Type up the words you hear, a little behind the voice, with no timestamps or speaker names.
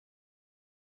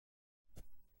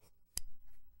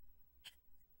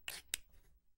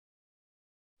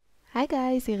Hi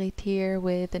guys, Irit here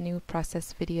with a new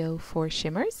process video for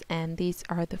Shimmerz, and these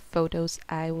are the photos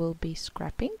I will be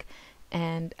scrapping,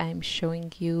 and I'm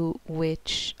showing you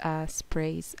which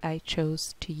sprays I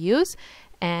chose to use,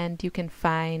 and you can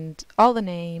find all the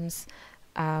names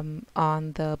on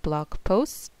the blog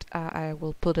post. I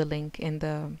will put a link in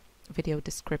the video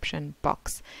description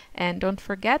box. And don't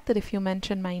forget that if you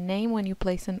mention my name when you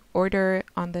place an order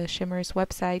on the Shimmerz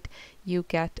website, you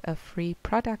get a free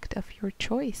product of your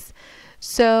choice.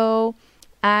 So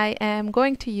I am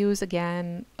going to use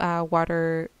again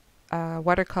watercolor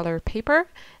paper,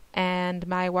 and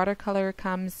my watercolor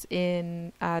comes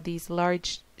in these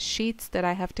large sheets that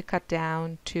I have to cut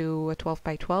down to a 12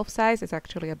 by 12 size. It's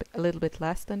actually a little bit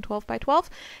less than 12 by 12,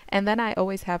 and then I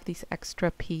always have this extra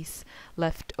piece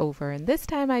left over, and this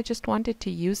time I just wanted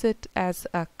to use it as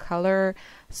a color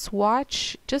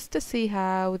swatch just to see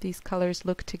how these colors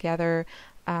look together,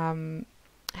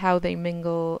 how they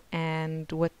mingle,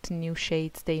 and what new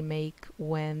shades they make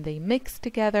when they mix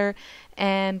together.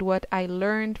 And what I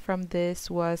learned from this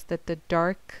was that the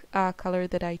dark color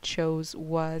that I chose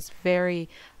was very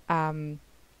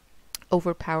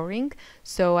overpowering,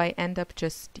 so I end up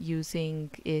just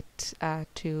using it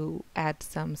to add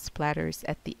some splatters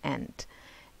at the end.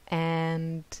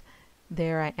 And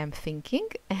there I am thinking,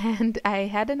 and I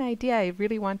had an idea. I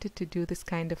really wanted to do this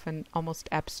kind of an almost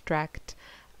abstract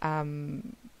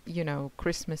you know,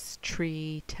 Christmas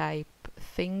tree type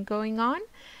thing going on.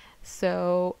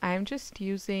 So I'm just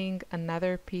using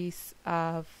another piece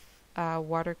of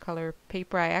watercolor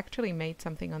paper. I actually made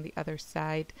something on the other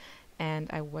side and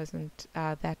I wasn't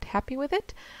that happy with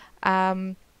it.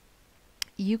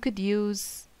 You could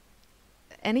use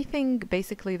anything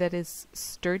basically that is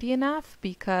sturdy enough,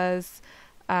 because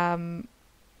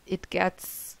it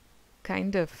gets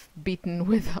kind of beaten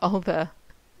with all the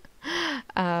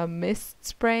mist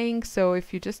spraying. So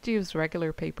if you just use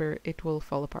regular paper, it will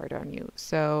fall apart on you.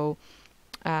 So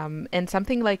and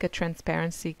something like a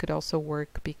transparency could also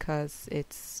work because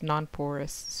it's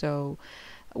non-porous, so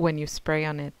when you spray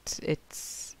on it,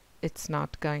 it's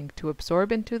not going to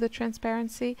absorb into the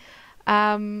transparency.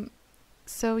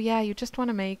 So yeah, you just want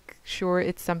to make sure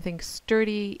it's something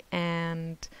sturdy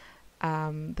and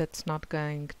that's not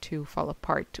going to fall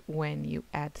apart when you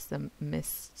add some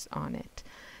mists on it.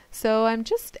 So I'm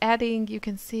just adding, you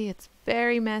can see it's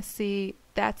very messy.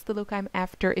 That's the look I'm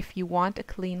after. If you want a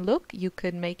clean look, you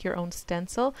could make your own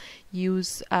stencil.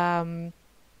 Use, what's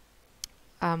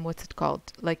it called?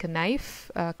 Like a knife,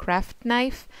 a craft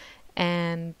knife,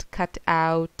 and cut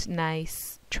out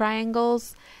nice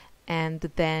triangles. And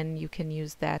then you can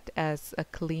use that as a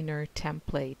cleaner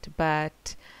template.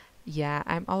 But yeah,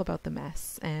 I'm all about the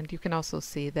mess, and you can also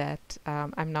see that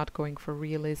I'm not going for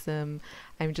realism.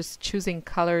 I'm just choosing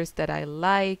colors that I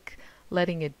like,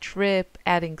 letting it drip,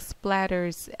 adding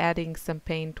splatters, adding some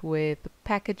paint with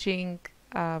packaging,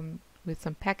 with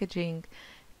some packaging,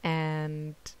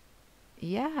 and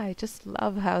yeah, I just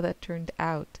love how that turned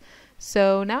out.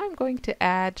 So now I'm going to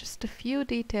add just a few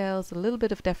details, a little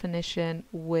bit of definition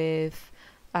with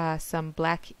some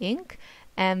black ink.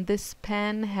 And this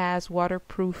pen has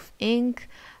waterproof ink.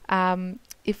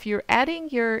 If you're adding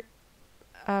your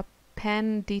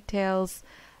pen details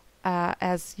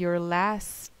as your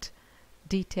last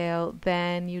detail,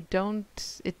 then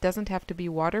it doesn't have to be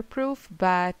waterproof,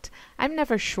 but I'm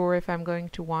never sure if I'm going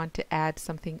to want to add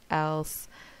something else.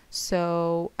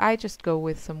 So I just go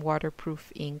with some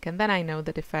waterproof ink, and then I know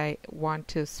that if I want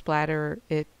to splatter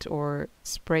it or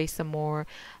spray some more,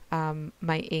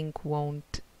 my ink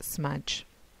won't smudge.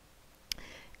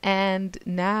 And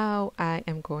now I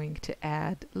am going to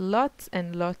add lots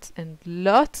and lots and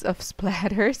lots of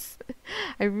splatters.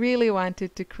 I really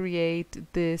wanted to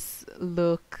create this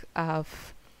look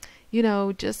of, you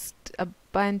know, just a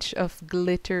bunch of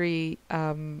glittery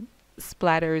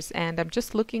splatters, and I'm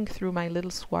just looking through my little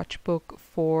swatch book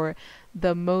for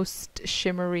the most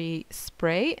shimmery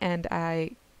spray, and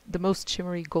the most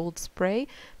shimmery gold spray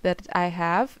that I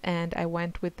have, and I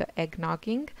went with the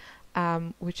eggnogging,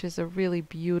 which is a really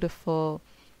beautiful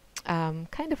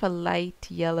kind of a light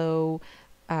yellow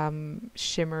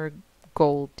shimmer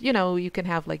gold. You know, you can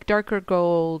have like darker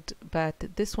gold, but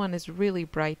this one is really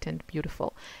bright and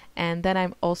beautiful. And then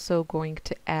I'm also going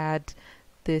to add,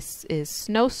 this is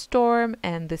Snowstorm,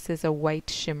 and this is a white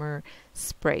shimmer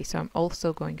spray, so I'm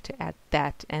also going to add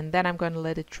that, and then I'm going to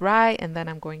let it dry, and then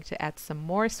I'm going to add some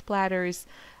more splatters.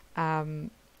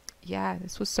 Yeah,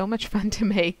 this was so much fun to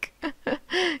make.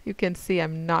 You can see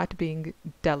I'm not being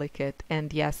delicate,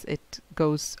 and yes, it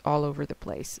goes all over the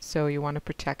place, so you want to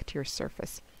protect your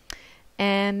surface.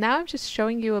 And now I'm just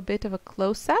showing you a bit of a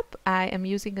close-up. I am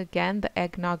using again the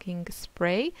eggnogging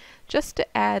spray just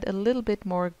to add a little bit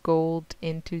more gold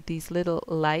into these little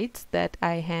lights that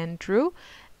I hand drew.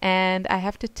 And I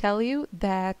have to tell you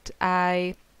that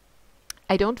I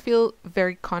don't feel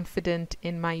very confident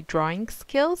in my drawing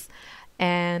skills.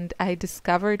 And I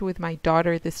discovered with my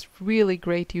daughter this really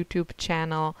great YouTube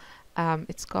channel.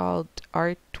 It's called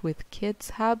Art with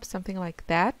Kids Hub, something like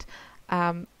that.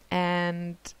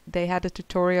 And they had a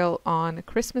tutorial on a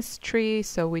Christmas tree,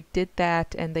 so we did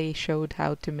that, and they showed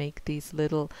how to make these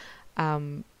little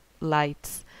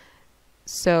lights.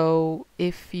 So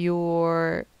if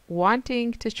you're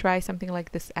wanting to try something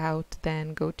like this out,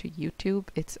 then go to YouTube.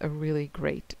 It's a really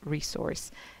great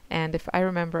resource. And if I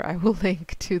remember, I will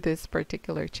link to this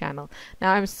particular channel.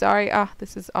 Now, I'm sorry,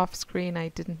 this is off screen, I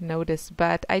didn't notice,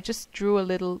 but I just drew a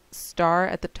little star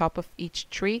at the top of each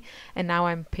tree, and now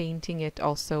I'm painting it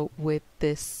also with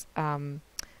this,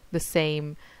 the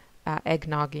same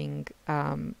eggnogging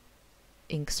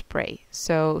ink spray.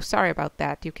 So sorry about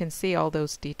that. You can see all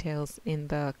those details in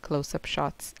the close-up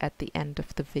shots at the end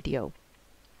of the video.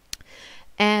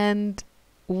 And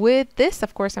with this,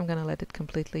 of course, I'm going to let it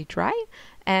completely dry.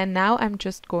 And now I'm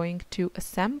just going to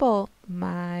assemble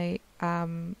my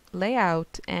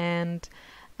layout. And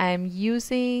I'm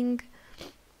using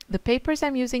the papers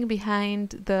I'm using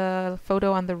behind the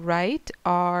photo on the right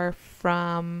are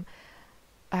from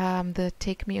the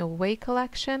Take Me Away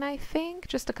collection, I think.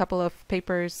 Just a couple of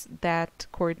papers that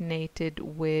coordinated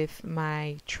with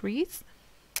my trees.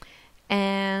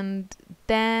 And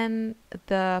then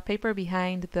the paper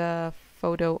behind the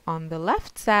photo on the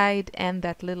left side and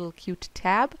that little cute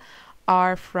tab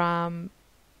are from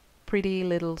Pretty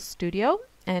Little Studio.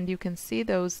 And you can see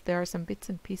those, there are some bits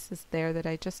and pieces there that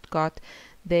I just got.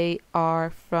 They are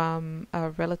from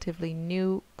a relatively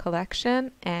new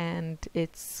collection, and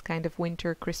it's kind of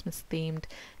winter Christmas themed,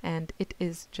 and it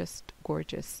is just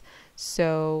gorgeous.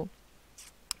 So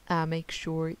make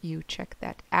sure you check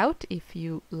that out if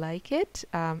you like it.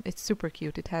 It's super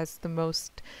cute. It has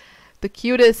the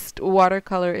cutest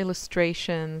watercolor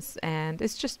illustrations, and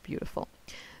it's just beautiful.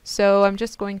 So I'm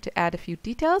just going to add a few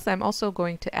details. I'm also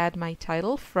going to add my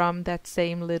title from that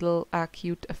same little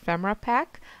cute ephemera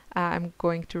pack. I'm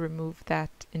going to remove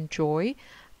that Enjoy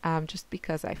just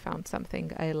because I found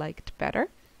something I liked better.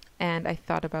 And I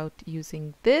thought about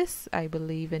using this, I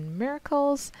believe in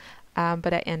miracles,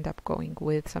 but I end up going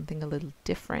with something a little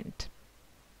different.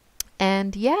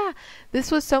 And yeah, this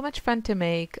was so much fun to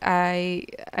make.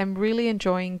 I'm really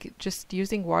enjoying just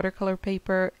using watercolor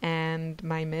paper and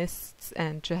my mists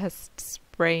and just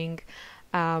spraying.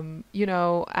 You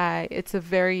know, it's a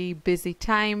very busy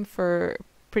time for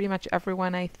pretty much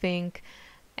everyone, I think.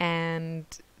 And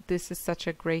this is such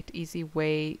a great, easy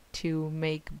way to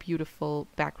make beautiful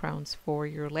backgrounds for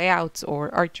your layouts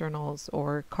or art journals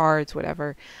or cards,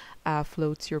 whatever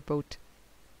floats your boat.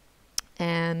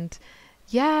 And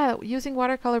yeah, using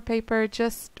watercolor paper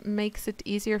just makes it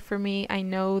easier for me. I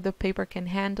know the paper can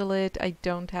handle it. I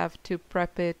don't have to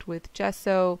prep it with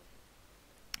gesso.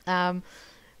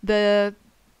 The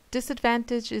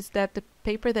disadvantage is that the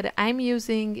paper that I'm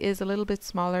using is a little bit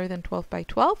smaller than 12 by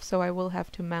 12, so I will have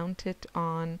to mount it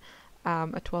on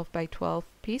a 12 by 12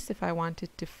 piece if I want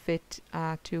it to fit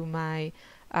to my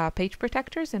page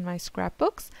protectors in my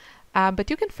scrapbooks. But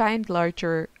you can find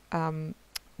larger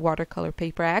watercolor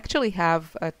paper. I actually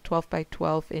have a 12 by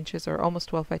 12 inches or almost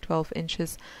 12 by 12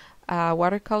 inches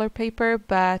watercolor paper,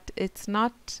 but it's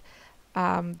not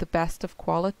the best of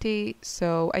quality,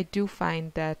 so I do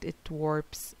find that it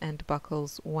warps and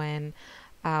buckles when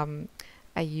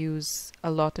I use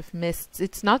a lot of mists.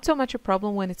 It's not so much a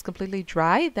problem when it's completely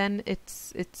dry, then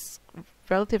it's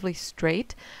relatively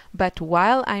straight, but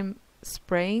while I'm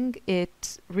spraying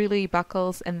it really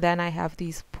buckles, and then I have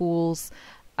these pools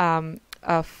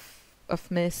of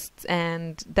mists,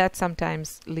 and that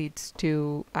sometimes leads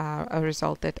to a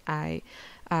result that I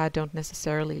don't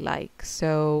necessarily like.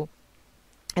 So,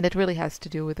 and it really has to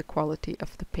do with the quality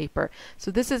of the paper.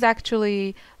 So this is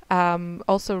actually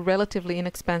also relatively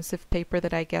inexpensive paper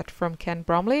that I get from Ken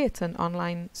Bromley. It's an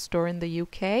online store in the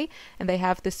UK, and they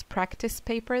have this practice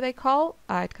paper they call.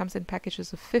 It comes in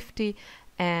packages of 50,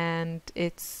 and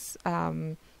it's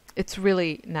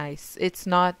really nice. It's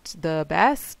not the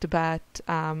best, but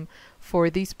for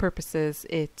these purposes,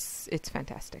 it's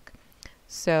fantastic.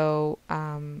 So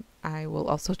I will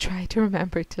also try to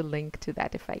remember to link to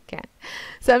that if I can.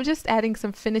 So I'm just adding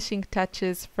some finishing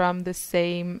touches from the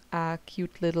same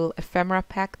cute little ephemera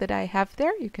pack that I have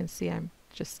there. You can see I'm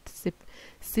just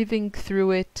sieving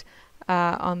through it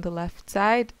on the left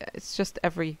side. It's just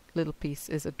every little piece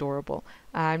is adorable.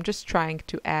 I'm just trying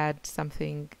to add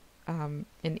something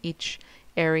in each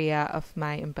area of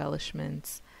my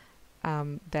embellishments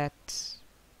that,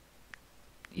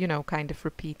 you know, kind of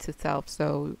repeats itself.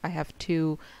 So I have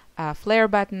two flare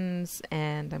buttons,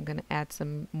 and I'm going to add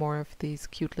some more of these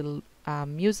cute little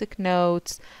music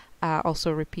notes.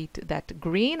 Also repeat that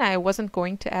green. I wasn't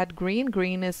going to add green.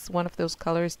 Green is one of those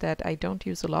colors that I don't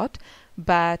use a lot,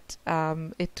 but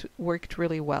it worked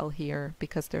really well here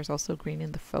because there's also green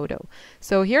in the photo.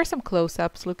 So here are some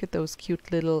close-ups. Look at those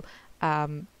cute little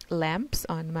lamps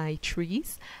on my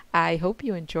trees. I hope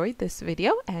you enjoyed this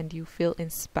video and you feel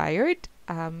inspired.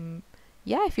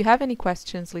 Yeah, if you have any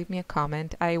questions, leave me a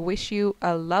comment. I wish you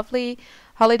a lovely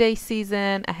holiday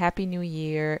season, a happy new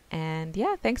year, and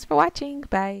yeah, thanks for watching.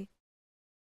 Bye.